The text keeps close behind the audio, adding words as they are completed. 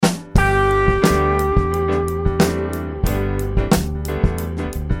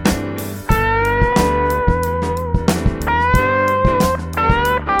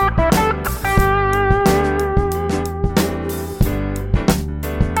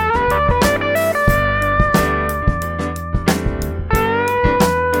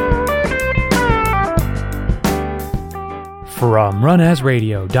From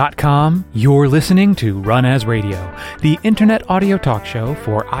runasradio.com, you're listening to Run As Radio, the internet audio talk show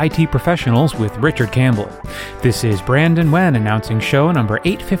for IT professionals with Richard Campbell. This is Brandon Wen announcing show number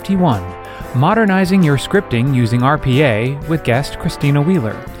 851, Modernizing Your Scripting Using RPA with guest Christina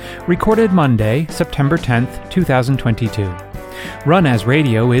Wheeler, recorded Monday, September 10th, 2022. Run As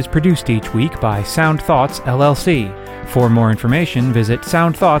Radio is produced each week by Sound Thoughts LLC. For more information, visit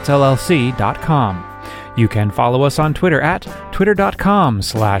soundthoughtsllc.com. You can follow us on Twitter at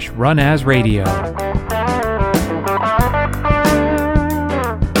twitter.com/runasradio.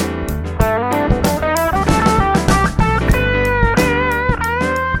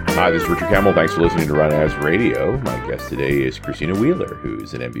 Hi, this is Richard Campbell. Thanks for listening to Run As Radio. My guest today is Christina Wheeler,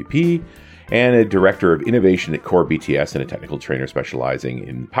 who's an MVP and a Director of Innovation at Core BTS and a technical trainer specializing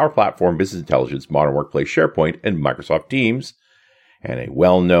in Power Platform, Business Intelligence, Modern Workplace, SharePoint, and Microsoft Teams, and a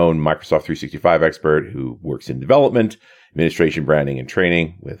well-known Microsoft 365 expert who works in development, administration, branding, and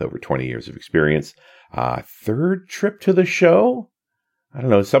training with over 20 years of experience. Third trip to the show? I don't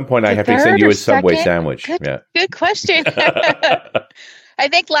know. At some point, I have to send you a Subway sandwich. Good question. I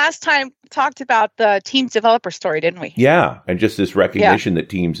think last time talked about the Teams developer story, didn't we? Yeah, and just this recognition that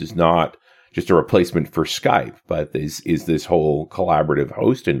Teams is not just a replacement for Skype, but is this whole collaborative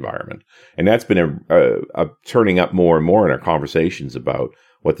host environment. And that's been a turning up more and more in our conversations about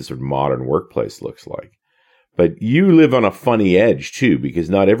what the sort of modern workplace looks like. But you live on a funny edge, too, because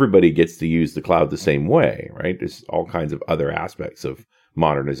not everybody gets to use the cloud the same way, right? There's all kinds of other aspects of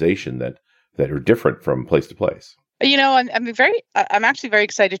modernization that are different from place to place. You know, I'm actually very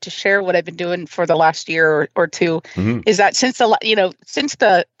excited to share what I've been doing for the last year or two. Mm-hmm. Is that since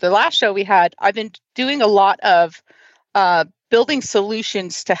the last show we had, I've been doing a lot of building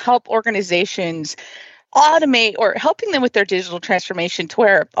solutions to help organizations automate or helping them with their digital transformation, to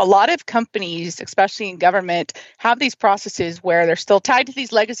where a lot of companies, especially in government, have these processes where they're still tied to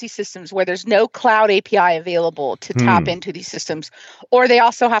these legacy systems where there's no cloud API available to tap into these systems, or they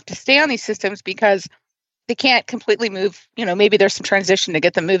also have to stay on these systems because they can't completely move, maybe there's some transition to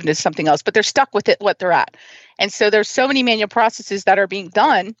get them moved into something else, but they're stuck with it, what they're at. And so there's so many manual processes that are being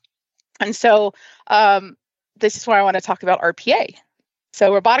done. And so this is why I want to talk about RPA.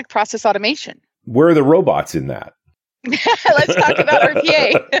 So robotic process automation. Where are the robots in that? Let's talk about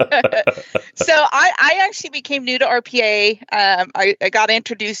RPA. So I actually became new to RPA. I got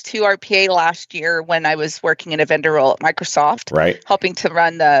introduced to RPA last year when I was working in a vendor role at Microsoft, right, helping to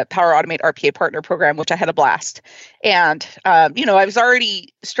run the Power Automate RPA Partner Program, which I had a blast. And, I was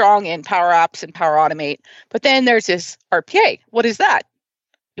already strong in Power Apps and Power Automate. But then there's this RPA. What is that?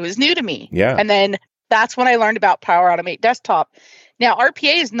 It was new to me. Yeah. And then that's when I learned about Power Automate Desktop. Now,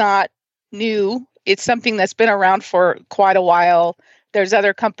 RPA is not new. It's something that's been around for quite a while. There's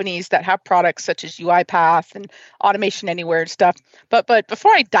other companies that have products such as UiPath and Automation Anywhere and stuff. But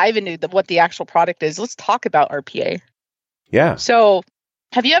before I dive into what the actual product is, let's talk about RPA. Yeah. So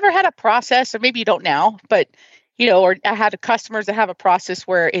have you ever had a process, or maybe you don't now, but, or I had customers that have a process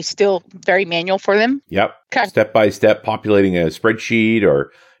where it's still very manual for them? Yep. Okay. Step by step, populating a spreadsheet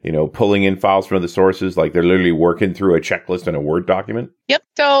or pulling in files from other sources, like they're literally working through a checklist in a Word document. Yep.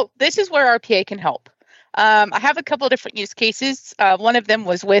 So this is where RPA can help. I have a couple of different use cases. One of them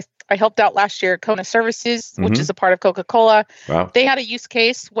was I helped out last year, Kona Services, which is a part of Coca-Cola. Wow. They had a use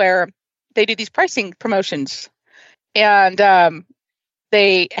case where they do these pricing promotions, and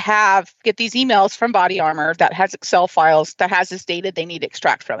they get these emails from Body Armor that has Excel files that has this data they need to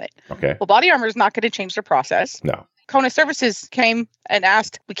extract from it. Okay. Well, Body Armor is not going to change their process. No. Kona Services came and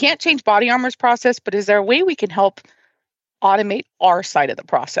asked, we can't change Body Armor's process, but is there a way we can help automate our side of the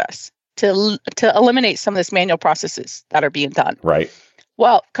process to eliminate some of this manual processes that are being done? Right.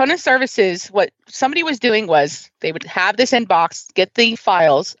 Well, Kona Services, what somebody was doing was they would have this inbox, get the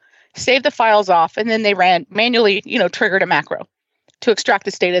files, save the files off, and then they ran manually, triggered a macro to extract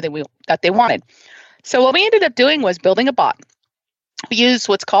this data that they wanted. So what we ended up doing was building a bot. We use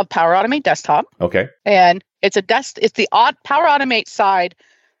what's called Power Automate Desktop. Okay. And it's the Power Automate side.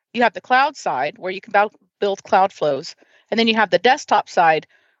 You have the cloud side where you can build cloud flows. And then you have the desktop side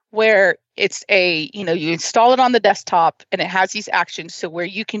where it's you install it on the desktop and it has these actions. So where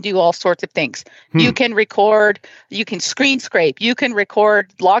you can do all sorts of things. You can record, you can screen scrape, you can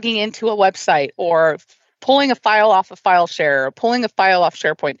record logging into a website or pulling a file off a file share or pulling a file off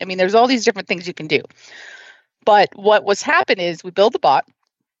SharePoint. I mean, there's all these different things you can do. But what was happening is we build the bot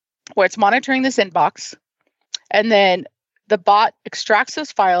where it's monitoring this inbox, and then the bot extracts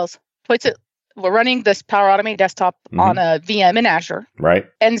those files, puts it. We're running this Power Automate Desktop on a VM in Azure, right?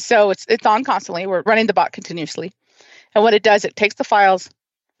 And so it's on constantly. We're running the bot continuously, and what it does, it takes the files,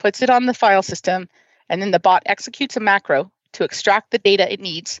 puts it on the file system, and then the bot executes a macro to extract the data it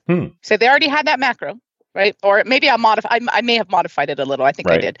needs. So they already had that macro, right? Or maybe I may have modified it a little. I think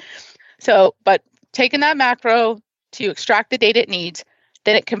I did. So, but taking that macro to extract the data it needs,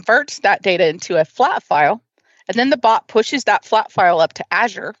 then it converts that data into a flat file. And then the bot pushes that flat file up to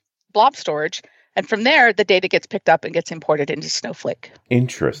Azure blob storage. And from there, the data gets picked up and gets imported into Snowflake.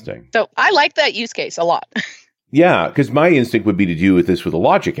 Interesting. So I like that use case a lot. Yeah, because my instinct would be to do with this with a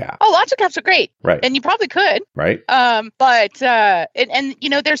logic app. Oh, logic apps are great. Right. And you probably could. Right. But you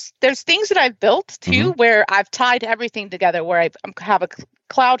know, there's things that I've built too where I've tied everything together, where I have a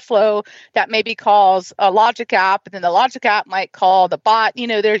cloud flow that maybe calls a logic app, and then the logic app might call the bot. You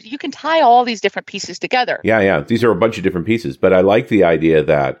know, you can tie all these different pieces together. Yeah. These are a bunch of different pieces, but I like the idea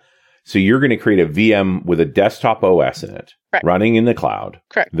that so you're going to create a VM with a desktop OS in it, running in the cloud.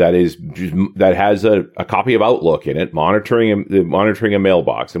 Correct. That has a copy of Outlook in it, monitoring a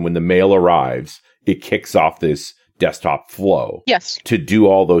mailbox, and when the mail arrives, it kicks off this desktop flow. Yes. To do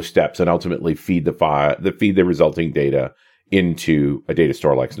all those steps and ultimately feed the resulting data into a data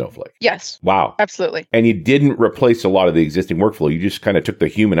store like Snowflake. Yes. Wow. Absolutely. And you didn't replace a lot of the existing workflow. You just kind of took the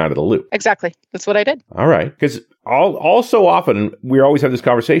human out of the loop. Exactly. That's what I did. All right. Because so often we always have this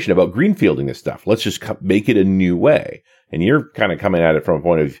conversation about greenfielding this stuff. Let's just make it a new way. And you're kind of coming at it from a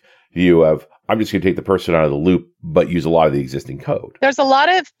point of view of, I'm just going to take the person out of the loop, but use a lot of the existing code. There's a lot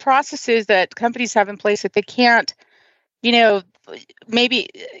of processes that companies have in place that they can't, you know, maybe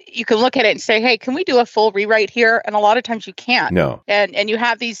you can look at it and say, hey, can we do a full rewrite here? And a lot of times you can't. No. And you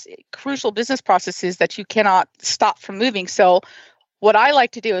have these crucial business processes that you cannot stop from moving. So what I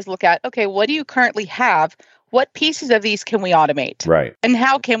like to do is look at, okay, what do you currently have? What pieces of these can we automate? Right. And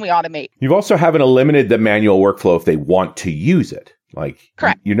how can we automate? You also haven't eliminated the manual workflow if they want to use it. Like,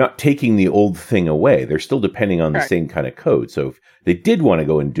 correct. You're not taking the old thing away. They're still depending on the same kind of code. So if they did want to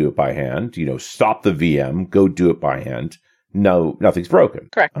go and do it by hand, stop the VM, go do it by hand. No, nothing's broken.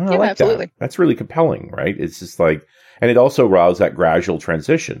 Correct. I like absolutely. That. That's really compelling, right? It's just like, and it also allows that gradual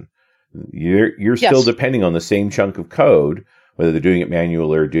transition. You're still depending on the same chunk of code, whether they're doing it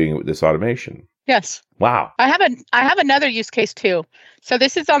manual or doing it with this automation. Yes. Wow. I have another use case too. So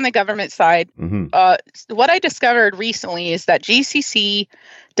this is on the government side. What I discovered recently is that GCC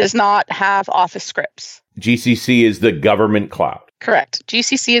does not have Office scripts. GCC is the government cloud. Correct.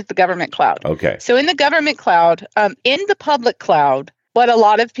 GCC is the government cloud. Okay. So in the government cloud, in the public cloud, what a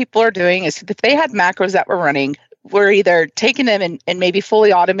lot of people are doing is if they had macros that were running, we're either taking them and maybe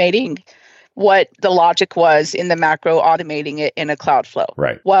fully automating what the logic was in the macro, automating it in a cloud flow.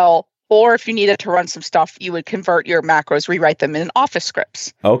 Right. Well, or if you needed to run some stuff, you would convert your macros, rewrite them in Office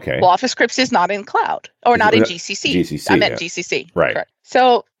scripts. Okay. Well, Office scripts is not in cloud or not in GCC. GCC. I meant GCC. Right. Correct.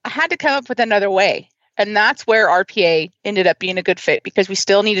 So I had to come up with another way. And that's where RPA ended up being a good fit because we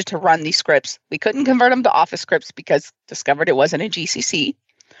still needed to run these scripts. We couldn't convert them to Office scripts because discovered it wasn't a GCC.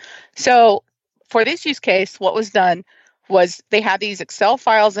 So for this use case, what was done was they had these Excel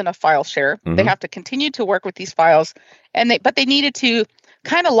files in a file share. They have to continue to work with these files, but they needed to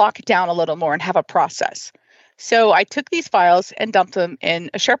kind of lock it down a little more and have a process. So I took these files and dumped them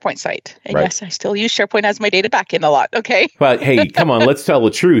in a SharePoint site. And yes, I still use SharePoint as my data backend a lot. Okay. But hey, come on, let's tell the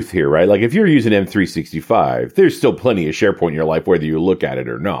truth here, right? Like if you're using M365, there's still plenty of SharePoint in your life, whether you look at it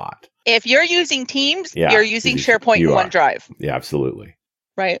or not. If you're using Teams, you're using SharePoint and OneDrive. Yeah, absolutely.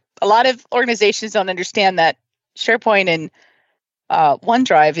 Right. A lot of organizations don't understand that SharePoint and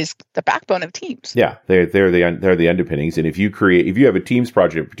OneDrive is the backbone of Teams. Yeah, they're the underpinnings. And if you have a Teams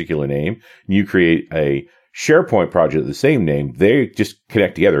project of a particular name, and you create a SharePoint project of the same name, they just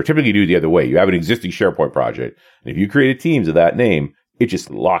connect together. Typically do the other way. You have an existing SharePoint project, and if you create a Teams of that name, it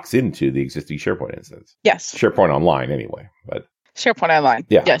just locks into the existing SharePoint instance. Yes. SharePoint Online anyway, but SharePoint Online.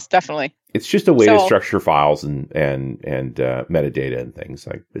 Yeah. Yes, definitely. It's just a way to structure files and metadata and things.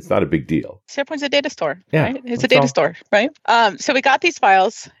 Like it's not a big deal. SharePoint's a data store, yeah, right? It's a data store, right? So we got these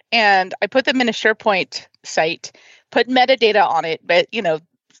files and I put them in a SharePoint site, put metadata on it, but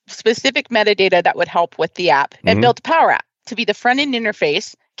specific metadata that would help with the app, and built a Power App to be the front end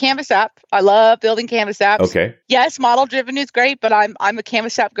interface. Canvas app. I love building Canvas apps. Okay. Yes, model driven is great, but I'm a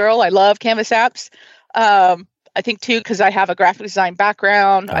Canvas app girl. I love Canvas apps. I think too, because I have a graphic design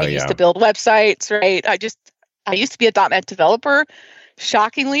background. I used to build websites, right? I used to be a .NET developer.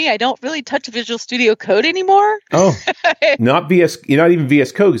 Shockingly, I don't really touch Visual Studio Code anymore. Oh, not VS. You're not even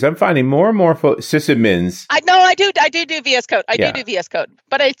VS Code, because I'm finding more and more sysadmins. I do VS Code. I do VS Code,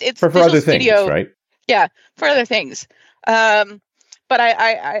 but it's for Visual other Studio, things, right? Yeah, for other things. But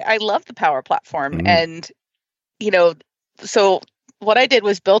I love the Power Platform, and so what I did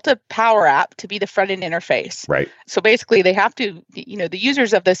was built a Power App to be the front end interface. Right. So basically they have to, the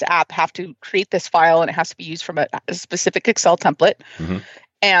users of this app have to create this file, and it has to be used from a specific Excel template. Mm-hmm.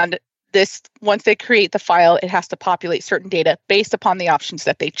 And once they create the file, it has to populate certain data based upon the options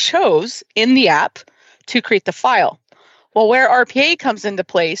that they chose in the app to create the file. Well, where RPA comes into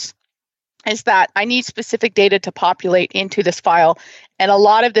place is that I need specific data to populate into this file. And a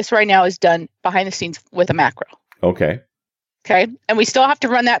lot of this right now is done behind the scenes with a macro. Okay. And we still have to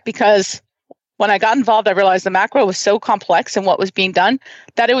run that because when I got involved, I realized the macro was so complex in what was being done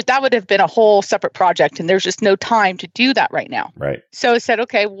that that would have been a whole separate project. And there's just no time to do that right now. Right. So I said,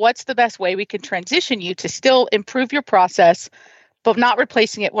 okay, what's the best way we can transition you to still improve your process, but not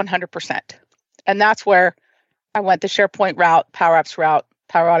replacing it 100%? And that's where I went the SharePoint route, Power Apps route,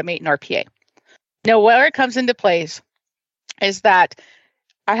 Power Automate, and RPA. Now, where it comes into place is that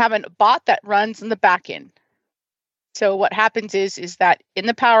I have a bot that runs in the back end. So what happens is that in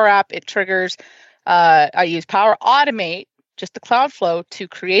the Power App, it triggers, I use Power Automate, just the Cloudflow, to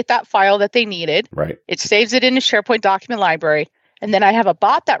create that file that they needed. Right. It saves it in a SharePoint document library. And then I have a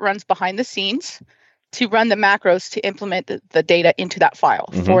bot that runs behind the scenes to run the macros to implement the data into that file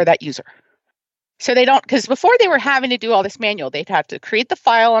for that user. So they don't, because before they were having to do all this manual, they'd have to create the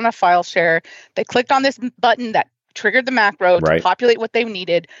file on a file share. They clicked on this button that triggered the macro to populate what they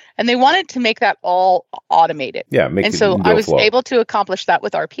needed. And they wanted to make that all automated. Yeah. And so I was able to accomplish that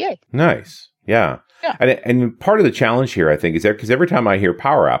with RPA. Nice. Yeah. And part of the challenge here, I think, is that because every time I hear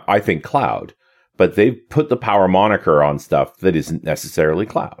Power App, I think cloud, but they've put the Power moniker on stuff that isn't necessarily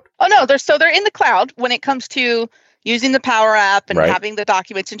cloud. Oh, no. They're in the cloud when it comes to using the Power App and having the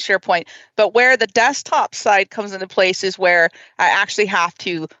documents in SharePoint. But where the desktop side comes into place is where I actually have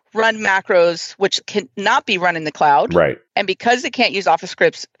to run macros, which cannot be run in the cloud. Right. And because it can't use Office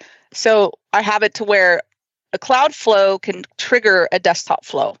scripts, so I have it to where a cloud flow can trigger a desktop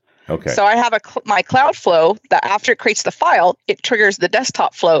flow. Okay. So I have my cloud flow that after it creates the file, it triggers the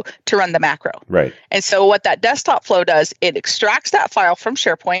desktop flow to run the macro. Right. And so what that desktop flow does, it extracts that file from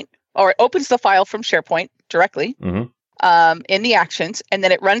SharePoint, or it opens the file from SharePoint directly in the actions, and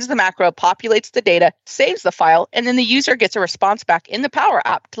then it runs the macro, populates the data, saves the file, and then the user gets a response back in the Power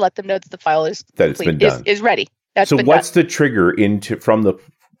App to let them know that the file is is ready. So what's the trigger from the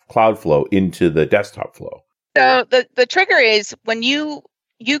Cloudflow into the desktop flow? So the trigger is when you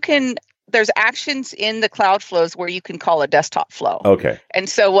can. There's actions in the cloud flows where you can call a desktop flow. Okay. And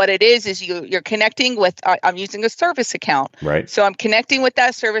so what it is you're connecting with, I'm using a service account. Right. So I'm connecting with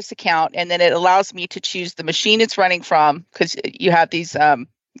that service account, and then it allows me to choose the machine it's running from, because you have these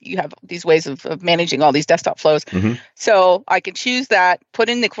ways of managing all these desktop flows. So I can choose that, put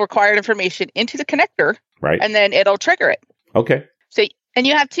in the required information into the connector, and then it'll trigger it. Okay. So, and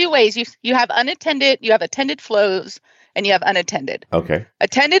you have two ways. You have attended flows, and you have unattended. Okay.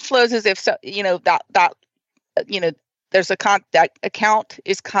 Attended flows is if that account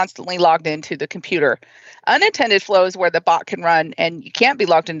is constantly logged into the computer. Unattended flows where the bot can run and you can't be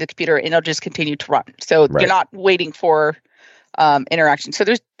logged into the computer, and it'll just continue to run. So you're not waiting for interaction. So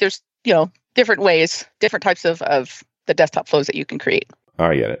there's different ways, different types of the desktop flows that you can create.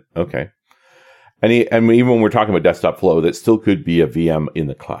 I get it. Okay. And even when we're talking about desktop flow, that still could be a VM in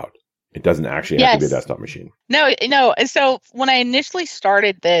the cloud. It doesn't actually have to be a desktop machine. No. And so when I initially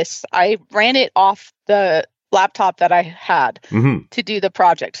started this, I ran it off the laptop that I had to do the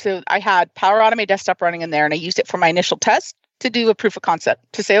project. So I had Power Automate Desktop running in there, and I used it for my initial test to do a proof of concept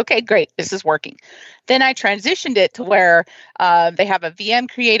to say, okay, great, this is working. Then I transitioned it to where they have a VM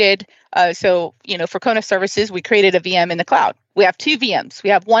created. So, for Kona services, we created a VM in the cloud. We have two VMs. We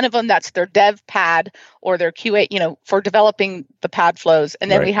have one of them that's their dev pad or their QA, for developing the pad flows.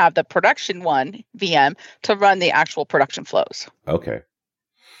 And then we have the production one VM to run the actual production flows. Okay.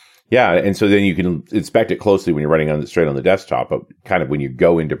 Yeah. And so then you can inspect it closely when you're running straight on the desktop, but kind of when you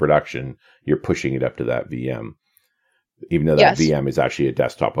go into production, you're pushing it up to that VM. Even though that VM is actually a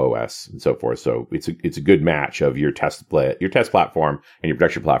desktop OS and so forth. So it's a good match of your test platform and your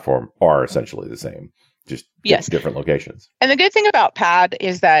production platform are essentially the same, just different locations. And the good thing about PAD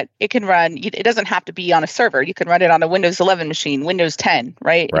is that it can run, it doesn't have to be on a server. You can run it on a Windows 11 machine, Windows 10,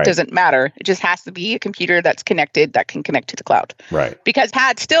 right? It doesn't matter. It just has to be a computer that's connected, that can connect to the cloud. Right. Because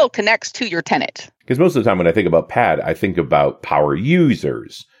PAD still connects to your tenant. Because most of the time when I think about PAD, I think about power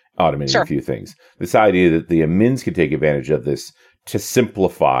users automating a few things. This idea that the admins can take advantage of this to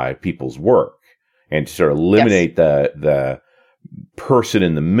simplify people's work and to sort of eliminate the person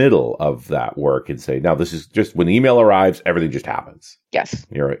in the middle of that work and say, now this is just when the email arrives, everything just happens. Yes.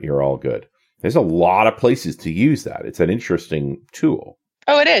 You're all good. There's a lot of places to use that. It's an interesting tool.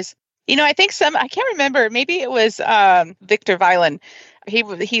 Oh, it is. I think I can't remember, maybe it was Victor Vilen.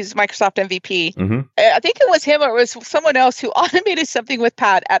 He's Microsoft MVP. Mm-hmm. I think it was him or it was someone else who automated something with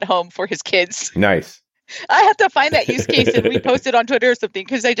Pat at home for his kids. Nice. I have to find that use case and repost it on Twitter or something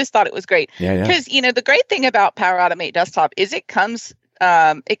because I just thought it was great. Because the great thing about Power Automate Desktop is it comes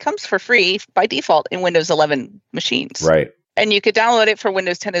for free by default in Windows 11 machines. Right. And you could download it for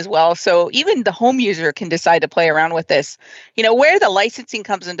Windows 10 as well. So even the home user can decide to play around with this. Where the licensing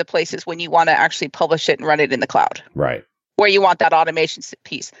comes into place is when you want to actually publish it and run it in the cloud. Right. Where you want that automation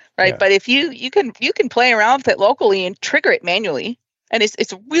piece, right? Yeah. But if you can play around with it locally and trigger it manually, and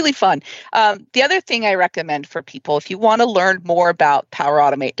it's really fun. The other thing I recommend for people, if you want to learn more about Power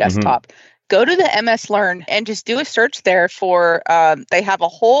Automate Desktop, go to the MS Learn and just do a search there for, they have a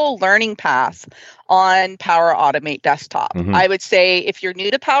whole learning path on Power Automate Desktop. I would say if you're new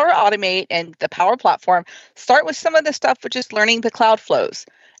to Power Automate and the Power Platform, start with some of the stuff with just learning the cloud flows,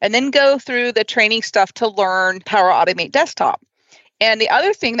 and then go through the training stuff to learn Power Automate Desktop. And the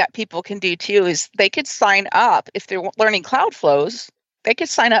other thing that people can do too is they could sign up, if they're learning cloud flows, they could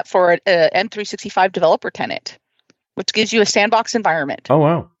sign up for an M365 developer tenant, which gives you a sandbox environment. Oh,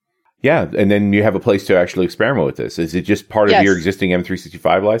 wow. Yeah. And then you have a place to actually experiment with this. Is it just part of your existing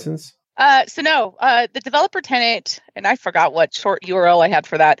M365 license? No, the developer tenant, and I forgot what short URL I had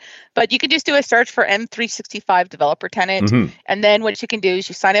for that, but you could just do a search for M365 developer tenant. And then what you can do is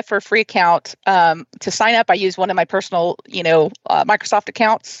you sign up for a free account. To sign up, I use one of my personal, Microsoft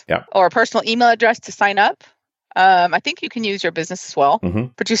accounts or a personal email address to sign up. I think you can use your business as well,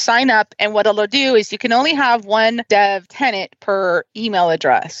 but you sign up, and what it'll do is you can only have one dev tenant per email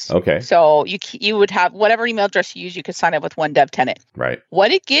address. Okay. So you would have whatever email address you use, you could sign up with one dev tenant. Right. What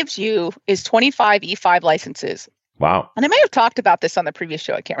it gives you is 25 E5 licenses. Wow. And I may have talked about this on the previous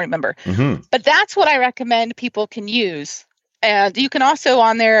show. I can't remember. But that's what I recommend people can use. And you can also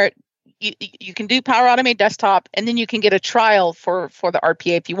on there, you can do Power Automate Desktop, and then you can get a trial for the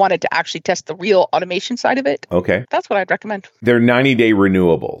RPA if you wanted to actually test the real automation side of it. Okay. That's what I'd recommend. They're 90-day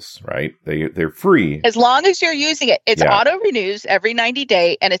renewables, right? They're free. As long as you're using it. It's auto renews every 90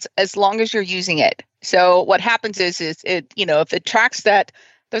 day, and it's as long as you're using it. So what happens is it, if it tracks that,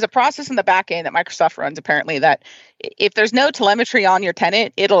 there's a process in the back end that Microsoft runs apparently that if there's no telemetry on your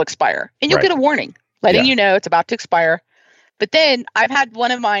tenant, it'll expire. And you'll get a warning letting you know it's about to expire. But then I've had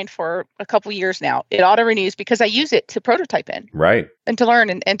one of mine for a couple years now. It auto renews because I use it to prototype in. Right. And to learn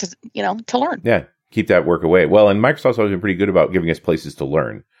and to learn. Yeah. Keep that work away. Well, and Microsoft's always been pretty good about giving us places to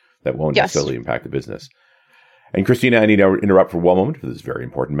learn that won't necessarily impact the business. And Christina, I need to interrupt for one moment for this very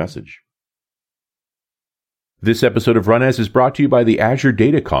important message. This episode of Run As is brought to you by the Azure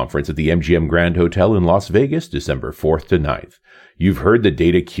Data Conference at the MGM Grand Hotel in Las Vegas, December 4th to 9th. You've heard the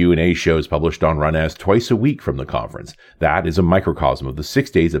data Q&A shows published on Run As twice a week from the conference. That is a microcosm of the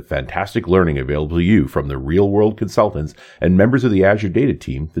 6 days of fantastic learning available to you from the real-world consultants and members of the Azure Data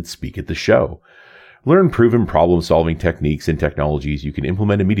team that speak at the show. Learn proven problem-solving techniques and technologies you can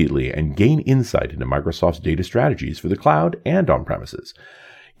implement immediately and gain insight into Microsoft's data strategies for the cloud and on-premises.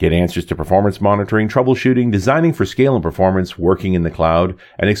 Get answers to performance monitoring, troubleshooting, designing for scale and performance, working in the cloud,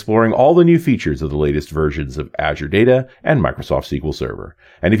 and exploring all the new features of the latest versions of Azure Data and Microsoft SQL Server.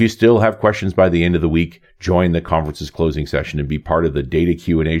 And if you still have questions by the end of the week, join the conference's closing session and be part of the Data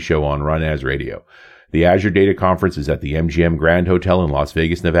Q&A show on Run As Radio. The Azure Data Conference is at the MGM Grand Hotel in Las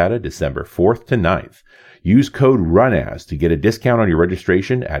Vegas, Nevada, December 4th to 9th. Use code RUNAS to get a discount on your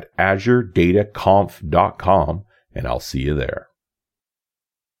registration at azuredataconf.com, and I'll see you there.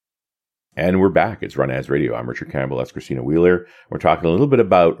 And we're back. It's Run As Radio. I'm Richard Campbell. That's Christina Wheeler. We're talking a little bit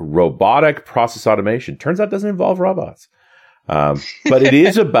about robotic process automation. Turns out it doesn't involve robots. But it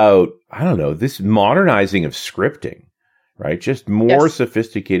is about, this modernizing of scripting, right? Just more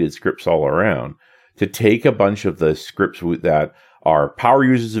sophisticated scripts all around to take a bunch of the scripts that our power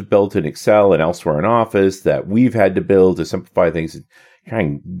users have built in Excel and elsewhere in Office that we've had to build to simplify things and try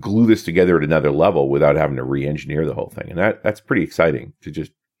and glue this together at another level without having to re-engineer the whole thing. And that's pretty exciting to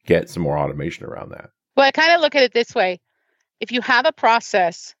just get some more automation around that. Well, I kind of look at it this way. If you have a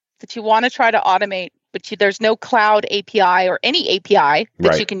process that you want to try to automate, but there's no cloud API or any API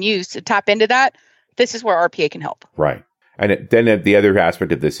that you can use to tap into that, this is where RPA can help. Right. And then the other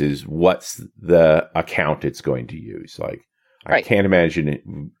aspect of this is what's the account it's going to use. Like, I can't imagine it.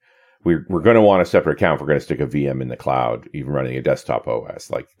 We're going to want a separate account if we're going to stick a VM in the cloud, even running a desktop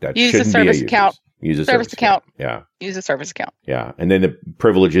OS. Like that use shouldn't a service be a account. Use a service account. Yeah. Use a service account. Yeah. And then the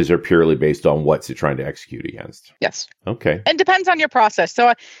privileges are purely based on what's it trying to execute against. Yes. Okay. And depends on your process.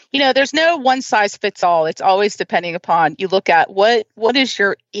 So, there's no one size fits all. It's always depending upon, you look at what is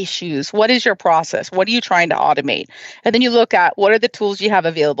your issues? What is your process? What are you trying to automate? And then you look at what are the tools you have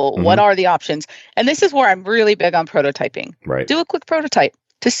available? What are the options? And this is where I'm really big on prototyping. Right. Do a quick prototype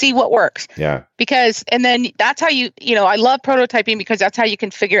to see what works. Yeah. And then that's how I love prototyping, because that's how you can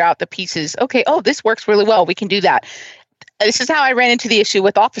figure out the pieces. Okay, this works really well. We can do that. This is how I ran into the issue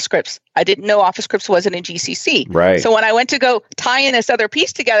with Office Scripts. I didn't know Office Scripts wasn't in GCC. Right. So when I went to go tie in this other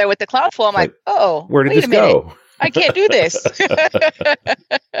piece together with the Cloudflow, I'm like, where did this go? I can't do this.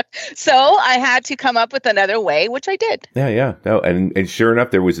 So I had to come up with another way, which I did. Yeah. No, and sure enough,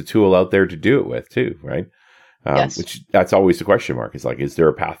 there was a tool out there to do it with too, right? Yes. Which that's always the question mark. It's like, is there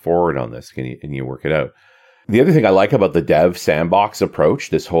a path forward on this? Can you work it out? The other thing I like about the dev sandbox approach,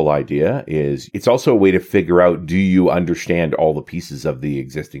 this whole idea, is it's also a way to figure out, do you understand all the pieces of the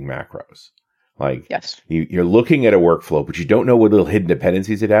existing macros? Like, yes. You're looking at a workflow, but you don't know what little hidden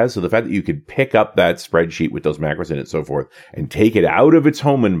dependencies it has. So the fact that you could pick up that spreadsheet with those macros in it and so forth and take it out of its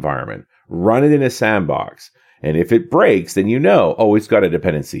home environment, run it in a sandbox. And if it breaks, then it's got a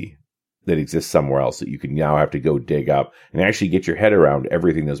dependency that exists somewhere else that you can now have to go dig up and actually get your head around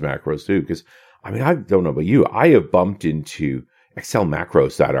everything those macros do. Because, I don't know about you, I have bumped into Excel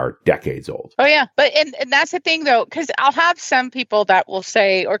macros that are decades old. Oh, yeah. But and that's the thing, though, because I'll have some people that will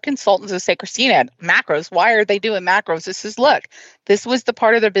say, or consultants will say, Christina, macros, why are they doing macros? This was the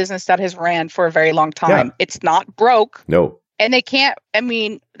part of their business that has ran for a very long time. Yeah. It's not broke. No. And they can't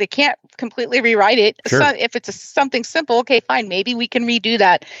completely rewrite it. Sure. So if it's something simple, okay, fine. Maybe we can redo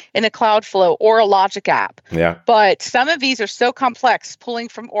that in a Cloudflow or a Logic app. Yeah. But some of these are so complex, pulling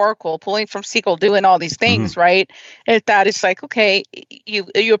from Oracle, pulling from SQL, doing all these things, right? That it's like, okay,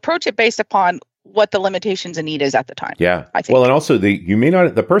 you approach it based upon what the limitations and need is at the time. Yeah. I think. Well, and also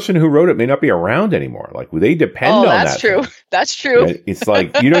the person who wrote it may not be around anymore. Like, they depend on that. That's true. That's true. It's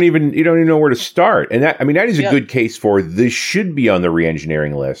like, you don't even know where to start. And that is a good case for this should be on the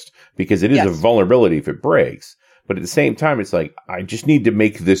re-engineering list, because it is a vulnerability if it breaks. But at the same time, it's like, I just need to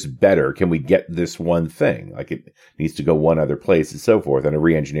make this better. Can we get this one thing? Like, it needs to go one other place and so forth. And a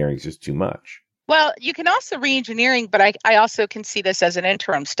re-engineering is just too much. Well, you can also re-engineering, but I also can see this as an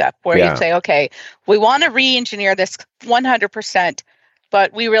interim step where you say, okay, we want to re-engineer this 100%,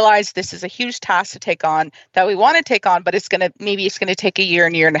 but we realize this is a huge task to take on that we want to take on, but it's going to take a year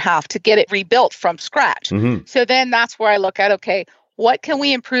and a half to get it rebuilt from scratch. Mm-hmm. So then that's where I look at, okay, what can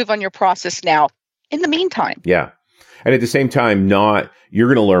we improve on your process now in the meantime? Yeah. And at the same time, you're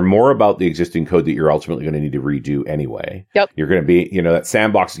going to learn more about the existing code that you're ultimately going to need to redo anyway. Yep. You're going to be, that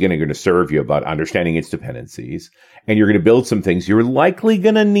sandbox is going to serve you about understanding its dependencies. And you're going to build some things you're likely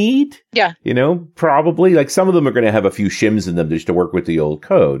going to need. Yeah. Probably. Like, some of them are going to have a few shims in them just to work with the old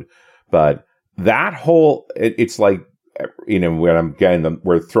code. But that whole, it's like, when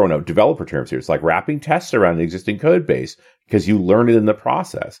we're throwing out developer terms here. It's like wrapping tests around the existing code base, because you learn it in the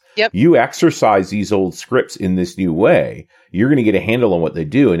process. Yep. You exercise these old scripts in this new way, you're going to get a handle on what they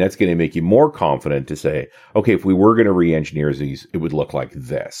do. And that's going to make you more confident to say, okay, if we were going to re-engineer these, it would look like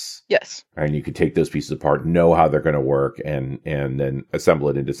this. Yes. And you could take those pieces apart, know how they're going to work, and then assemble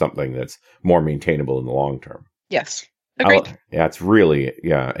it into something that's more maintainable in the long term. Yes. Agreed. Yeah, it's really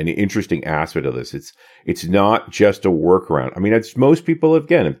an interesting aspect of this. It's not just a workaround. It's most people,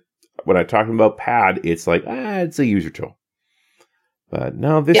 again, when I'm talking about PAD, it's like, it's a user tool. But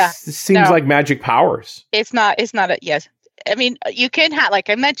no, this seems like magic powers. It's not yes. You can have, like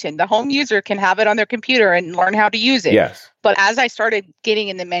I mentioned, the home user can have it on their computer and learn how to use it. Yes. But as I started getting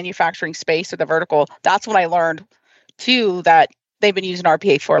in the manufacturing space or the vertical, that's when I learned too that they've been using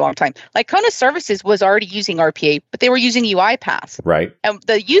RPA for a long time. Like, Kona Services was already using RPA, but they were using UiPath. Right. And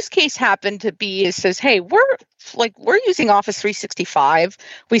the use case happened to be, it says, hey, we're using Office 365.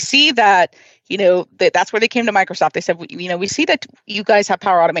 We see that, that's where they came to Microsoft. They said, we see that you guys have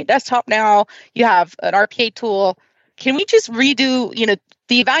Power Automate Desktop now. You have an RPA tool. Can we just redo,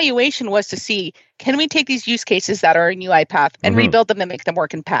 the evaluation was to see, can we take these use cases that are in UiPath and rebuild them and make them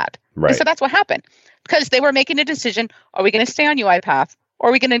work in PAD? Right. And so that's what happened. Because they were making a decision, are we going to stay on UiPath? Or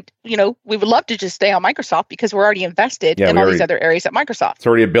are we going to, we would love to just stay on Microsoft because we're already invested in all these other areas at Microsoft. It's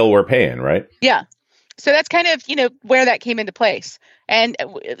already a bill we're paying, right? Yeah. So that's kind of, where that came into place. And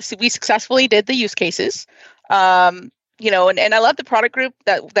we successfully did the use cases. And I love the product group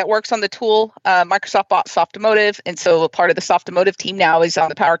that works on the tool. Microsoft bought Softomotive. And so a part of the Softomotive team now is on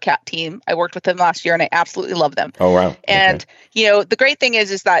the PowerCat team. I worked with them last year and I absolutely love them. Oh, wow. And, the great thing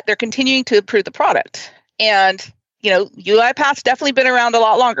is that they're continuing to improve the product. And, UiPath's definitely been around a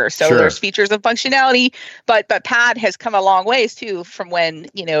lot longer. So Sure. there's features and functionality, but PAD has come a long ways too from when,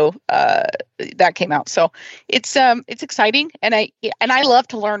 that came out. So it's exciting, and I love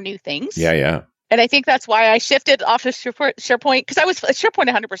to learn new things. Yeah. And I think that's why I shifted off of SharePoint, because I was SharePoint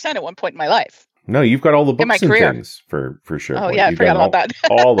 100% at one point in my life. No, you've got all the books my and career. things for SharePoint. Oh yeah, I forgot about that.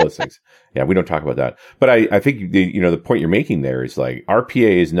 all those things. Yeah, we don't talk about that. But I think the point you're making there is like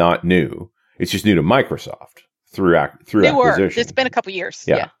RPA is not new. It's just new to Microsoft through acquisition. It's been a couple years.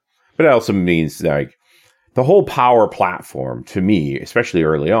 Yeah. But it also means like the whole Power Platform to me, especially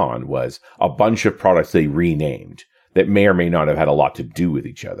early on, was a bunch of products they renamed that may or may not have had a lot to do with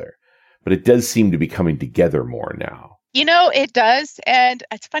each other. But it does seem to be coming together more now. It does. And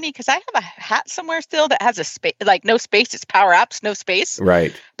it's funny because I have a hat somewhere still that has a space, like no space. It's Power Apps, no space.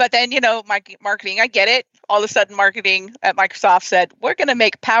 Right. But then, my marketing, I get it. All of a sudden, marketing at Microsoft said, we're going to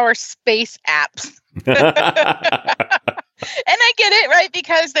make Power Space Apps. And I get it, right?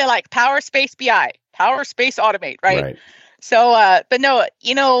 Because they're like Power Space BI, Power Space Automate, right? So, but no,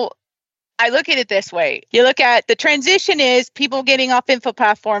 I look at it this way. You look at the transition is people getting off info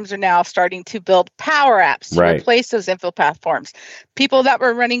platforms are now starting to build Power Apps to replace those info platforms. People that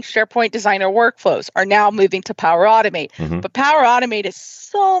were running SharePoint Designer workflows are now moving to Power Automate. Mm-hmm. But Power Automate is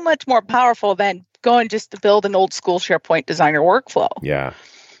so much more powerful than going just to build an old school SharePoint Designer workflow. Yeah.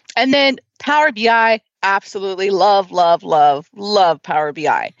 And then Power BI, absolutely love Power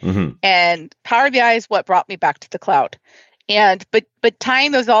BI. Mm-hmm. And Power BI is what brought me back to the cloud. And but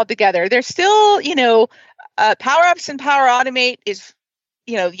tying those all together, there's still, Power Apps and Power Automate is,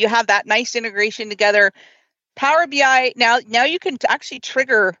 you have that nice integration together. Power BI, now you can actually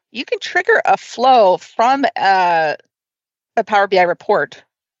trigger a flow from a Power BI report.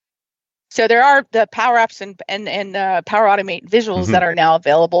 So there are the Power Apps and Power Automate visuals that are now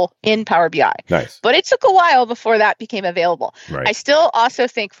available in Power BI. Nice. But it took a while before that became available. Right. I still also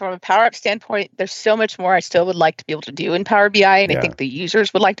think from a Power App standpoint, there's so much more I still would like to be able to do in Power BI, and I think the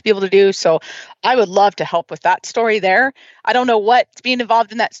users would like to be able to do. So I would love to help with that story there. I don't know what's being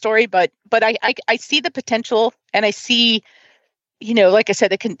involved in that story, but I see the potential, and I see, like I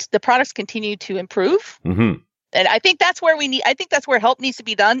said, the products continue to improve. Mm-hmm. And I think that's where that's where help needs to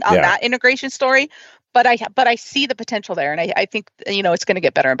be done on that integration story. But I see the potential there, and I think, it's going to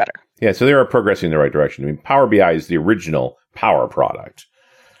get better and better. Yeah, so they are progressing in the right direction. I mean, Power BI is the original Power product.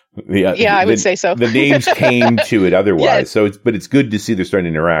 I would say so. The names came to it otherwise. Yes. So it's good to see they're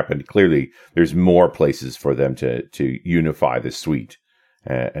starting to interact, and clearly there's more places for them to unify this suite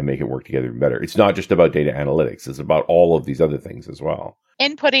and make it work together even better. It's not just about data analytics. It's about all of these other things as well.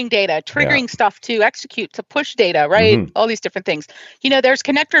 Inputting data, triggering stuff to execute, to push data, right? Mm-hmm. All these different things. There's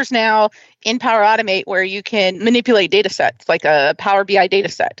connectors now in Power Automate where you can manipulate data sets, like a Power BI data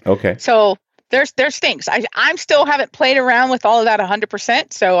set. Okay. So there's things. I'm still haven't played around with all of that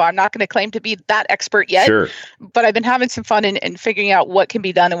 100%, so I'm not going to claim to be that expert yet. Sure. But I've been having some fun in figuring out what can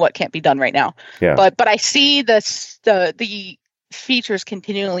be done and what can't be done right now. Yeah. But I see the features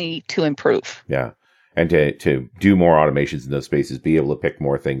continually to improve. Yeah. And to do more automations in those spaces, be able to pick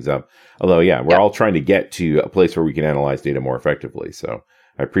more things up. Although, we're all trying to get to a place where we can analyze data more effectively. So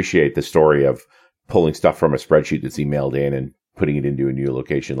I appreciate the story of pulling stuff from a spreadsheet that's emailed in and putting it into a new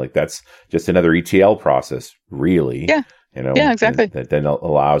location. Like that's just another ETL process, really. Yeah. Yeah, exactly. That then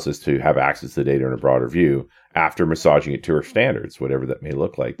allows us to have access to the data in a broader view after massaging it to our standards, whatever that may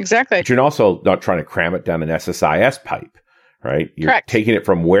look like. Exactly. But you're also not trying to cram it down an SSIS pipe. Right? You're Correct. Taking it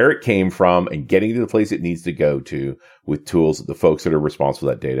from where it came from and getting it to the place it needs to go to with tools that the folks that are responsible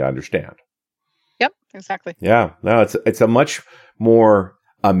for that data understand. Yep, exactly. Yeah. No, it's a much more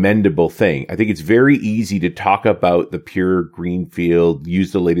amendable thing. I think it's very easy to talk about the pure greenfield,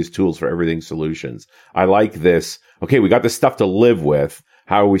 use the latest tools for everything solutions. I like this. Okay, we got this stuff to live with.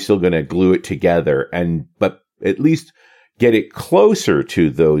 How are we still going to glue it together? But at least get it closer to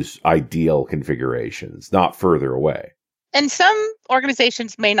those ideal configurations, not further away. And some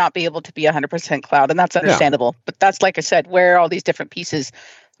organizations may not be able to be 100% cloud, and that's understandable. Yeah. But that's, like I said, where all these different pieces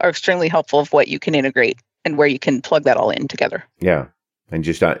are extremely helpful of what you can integrate and where you can plug that all in together. Yeah. And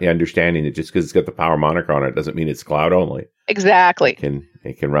just understanding that just because it's got the Power moniker on it doesn't mean it's cloud only. Exactly.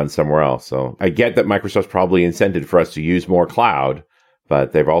 It can run somewhere else. So I get that Microsoft's probably incented for us to use more cloud,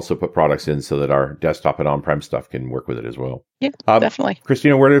 but they've also put products in so that our desktop and on-prem stuff can work with it as well. Yeah, definitely.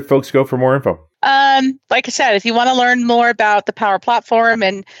 Christina, where do folks go for more info? Like I said, if you want to learn more about the Power Platform,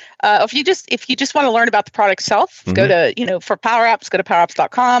 and if you just want to learn about the product itself, go to, for Power Apps, go to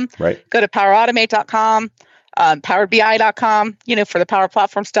powerapps.com. Right. Go to powerautomate.com. PowerBI.com, for the Power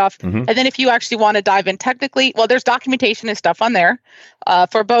Platform stuff. Mm-hmm. And then if you actually want to dive in technically, well, there's documentation and stuff on there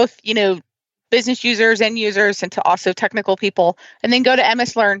for both, business users, end users, and to also technical people. And then go to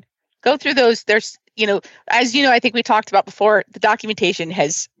MS Learn. Go through those. There's, as you know, I think we talked about before, the documentation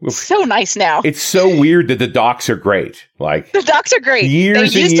has so nice now. It's so weird that the docs are great. Like the docs are great.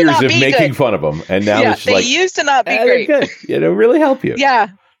 Years and years of making fun of them, and now it's they used to not be great. Good. It'll really help you. Yeah.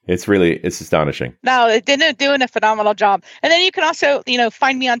 It's astonishing. No, it didn't doing a phenomenal job. And then you can also,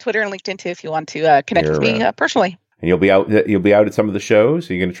 find me on Twitter and LinkedIn too if you want to connect with me personally. And you'll be out at some of the shows.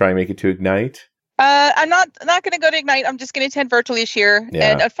 Are you going to try and make it to Ignite? I'm not going to go to Ignite. I'm just going to attend virtually this year.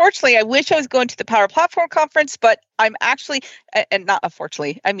 Yeah. And unfortunately, I wish I was going to the Power Platform Conference, but I'm actually, and not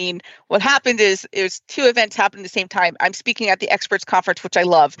unfortunately, I mean, what happened is two events happened at the same time. I'm speaking at the Experts Conference, which I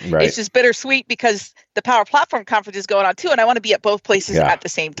love. Right. It's just bittersweet because the Power Platform Conference is going on too, and I want to be at both places at the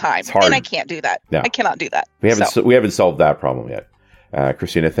same time. It's hard. And I can't do that. No. I cannot do that. We haven't solved that problem yet.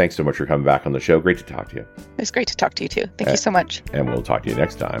 Christina, thanks so much for coming back on the show. Great to talk to you. It's great to talk to you too. Thank you so much. And we'll talk to you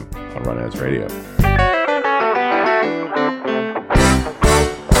next time on Run As Radio.